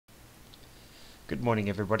Good morning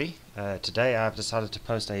everybody. Today I've decided to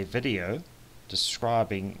post a video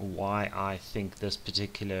describing why I think this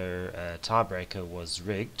particular tiebreaker was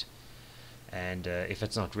rigged, and if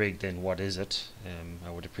it's not rigged, then what is it?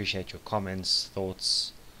 I would appreciate your comments,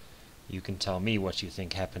 thoughts. You can tell me what you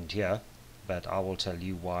think happened here, but I will tell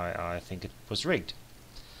you why I think it was rigged.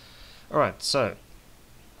 Alright, so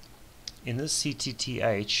in this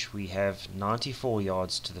CTTH we have 94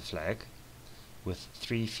 yards to the flag, with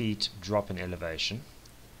 3 feet drop in elevation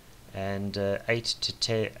and 8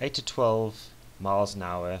 to 12 miles an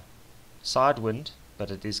hour side wind, but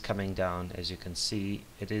it is coming down. As you can see,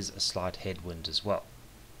 it is a slight headwind as well.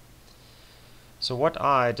 So what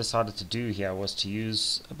I decided to do here was to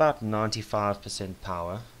use about 95%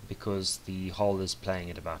 power, because the hole is playing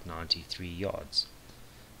at about 93 yards.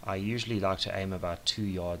 I usually like to aim about 2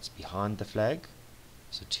 yards behind the flag,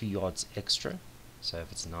 so 2 yards extra. So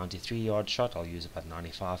if it's a 93 yard shot, I'll use about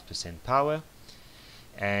 95% power,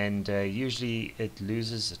 and usually it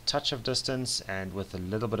loses a touch of distance, and with a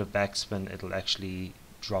little bit of backspin it'll actually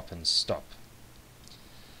drop and stop.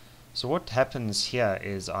 So what happens here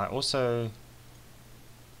is you'll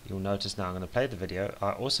notice now I'm going to play the video,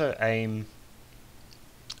 I also aim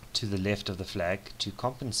to the left of the flag to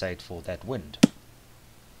compensate for that wind.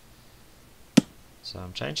 So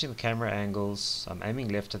I'm changing the camera angles, I'm aiming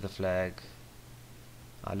left of the flag.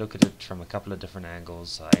 I look at it from a couple of different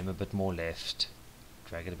angles. I aim a bit more left,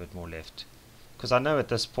 drag it a bit more left, because I know at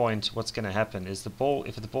this point what's going to happen is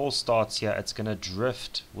if the ball starts here, it's going to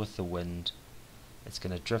drift with the wind. It's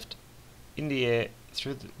going to drift in the air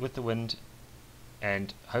with the wind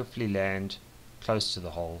and hopefully land close to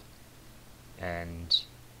the hole and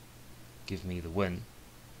give me the win,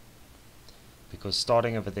 because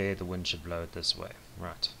starting over there the wind should blow it this way.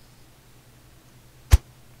 Right.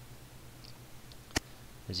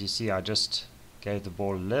 As you see, I just gave the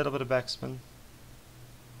ball a little bit of backspin.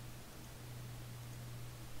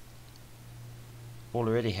 Ball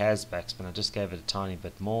already has backspin, I just gave it a tiny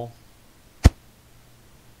bit more.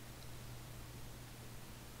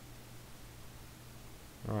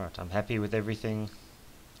 Alright, I'm happy with everything,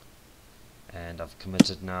 and I've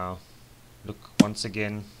committed now. Look, once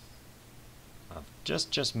again, I've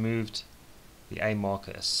just moved the aim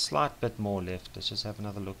marker a slight bit more left. Let's just have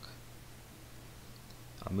another look.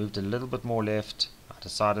 I moved a little bit more left. I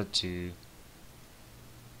decided to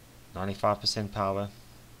 95% power.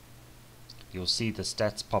 You'll see the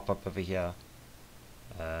stats pop up over here.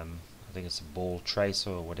 I think it's a ball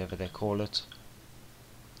tracer or whatever they call it.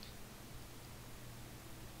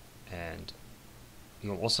 And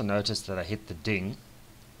you'll also notice that I hit the ding.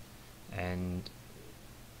 And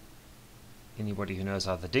anybody who knows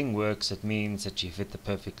how the ding works, it means that you've hit the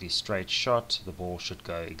perfectly straight shot. The ball should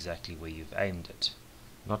go exactly where you've aimed it.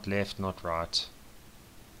 Not left, not right.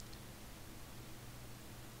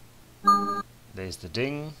 There's the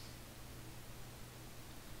ding.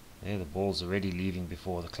 There, the ball's already leaving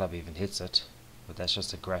before the club even hits it, but that's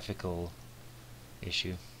just a graphical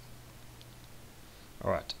issue.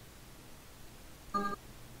 Alright.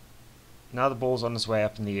 Now the ball's on its way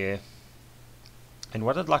up in the air, and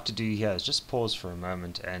what I'd like to do here is just pause for a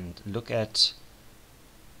moment and look at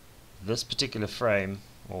this particular frame,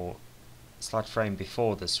 or slight frame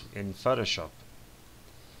before this in Photoshop,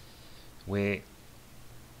 where,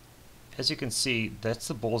 as you can see, that's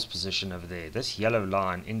the ball's position over there. This yellow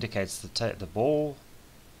line indicates the path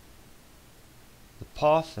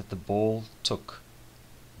that the ball took.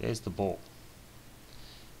 There's the ball.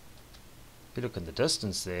 If you look in the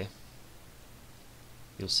distance there,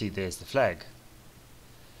 you'll see there's the flag.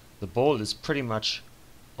 The ball is pretty much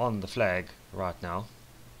on the flag right now,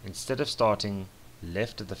 instead of starting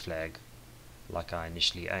left of the flag like I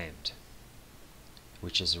initially aimed,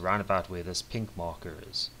 which is around about where this pink marker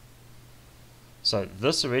is. So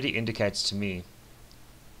this already indicates to me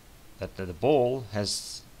that the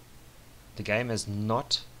game has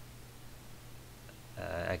not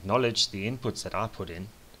acknowledged the inputs that I put in,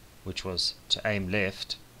 which was to aim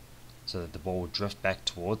left so that the ball would drift back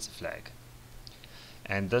towards the flag.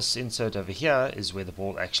 And this insert over here is where the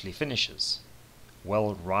ball actually finishes,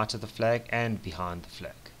 well right of the flag and behind the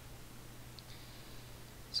flag.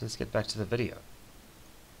 So let's get back to the video.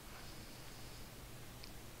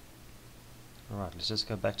 Alright, let's just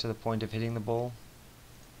go back to the point of hitting the ball.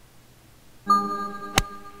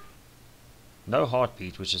 No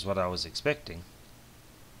heartbeat, which is what I was expecting.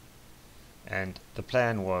 And the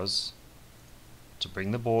plan was to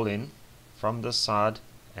bring the ball in from this side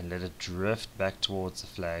and let it drift back towards the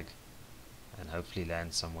flag and hopefully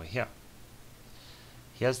land somewhere here.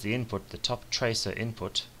 Here's the input, the top tracer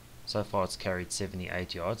input. So far it's carried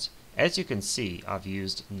 78 yards. As you can see, I've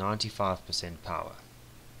used 95% power.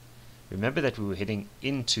 Remember that we were heading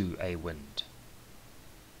into a wind.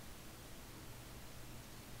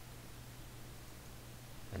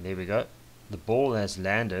 And there we go. The ball has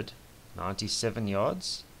landed 97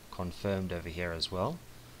 yards, confirmed over here as well,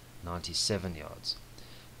 97 yards.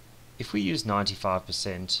 If we use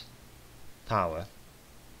 95% power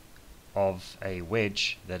of a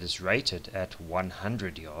wedge that is rated at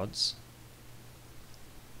 100 yards,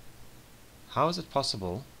 how is it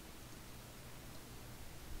possible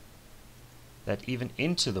that even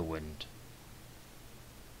into the wind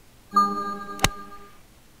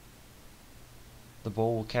the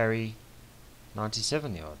ball will carry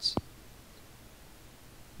 97 yards?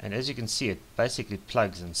 And as you can see, it basically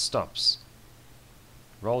plugs and stops,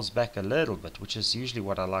 rolls back a little bit, which is usually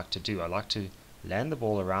what I like to do. I like to land the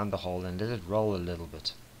ball around the hole and let it roll a little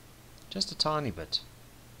bit, just a tiny bit.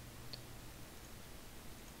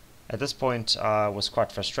 At this point I was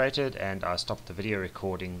quite frustrated and I stopped the video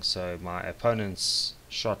recording, so my opponent's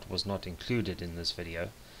shot was not included in this video,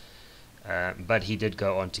 but he did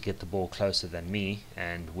go on to get the ball closer than me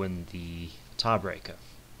and win the tiebreaker.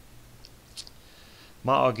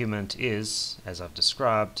 My argument is, as I've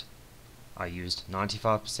described, I used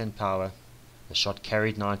 95% power, the shot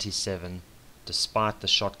carried 97 despite the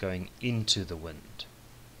shot going into the wind.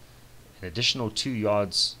 An additional 2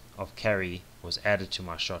 yards of carry was added to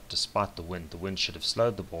my shot despite the wind. The wind should have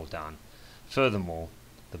slowed the ball down. Furthermore,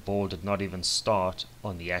 the ball did not even start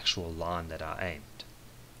on the actual line that I aimed,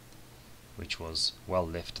 which was well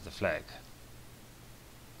left of the flag.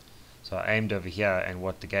 So I aimed over here, and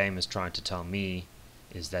what the game is trying to tell me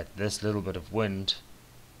is that this little bit of wind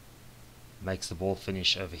makes the ball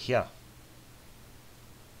finish over here.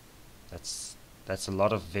 That's a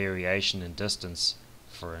lot of variation in distance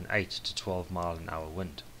for an 8 to 12 mile an hour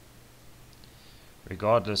wind.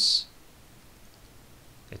 Regardless,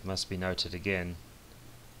 it must be noted again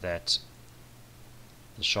that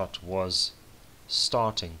the shot was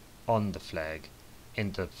starting on the flag,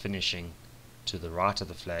 ended up finishing to the right of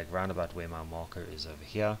the flag, round about where my marker is over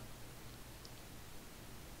here,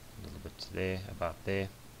 a little bit there, about there.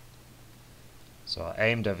 So I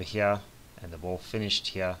aimed over here and the ball finished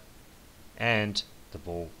here, and the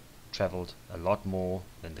ball traveled a lot more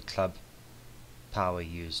than the club power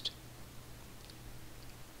used.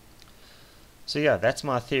 So yeah, that's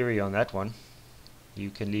my theory on that one. You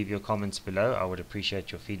can leave your comments below. I would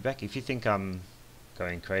appreciate your feedback. If you think I'm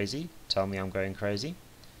going crazy, tell me I'm going crazy,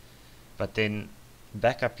 but then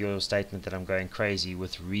back up your statement that I'm going crazy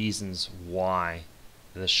with reasons why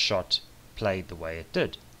the shot played the way it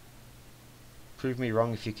did. Prove me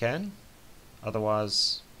wrong if you can.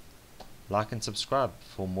 Otherwise, like and subscribe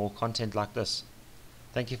for more content like this.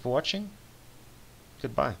 Thank you for watching.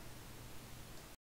 Goodbye.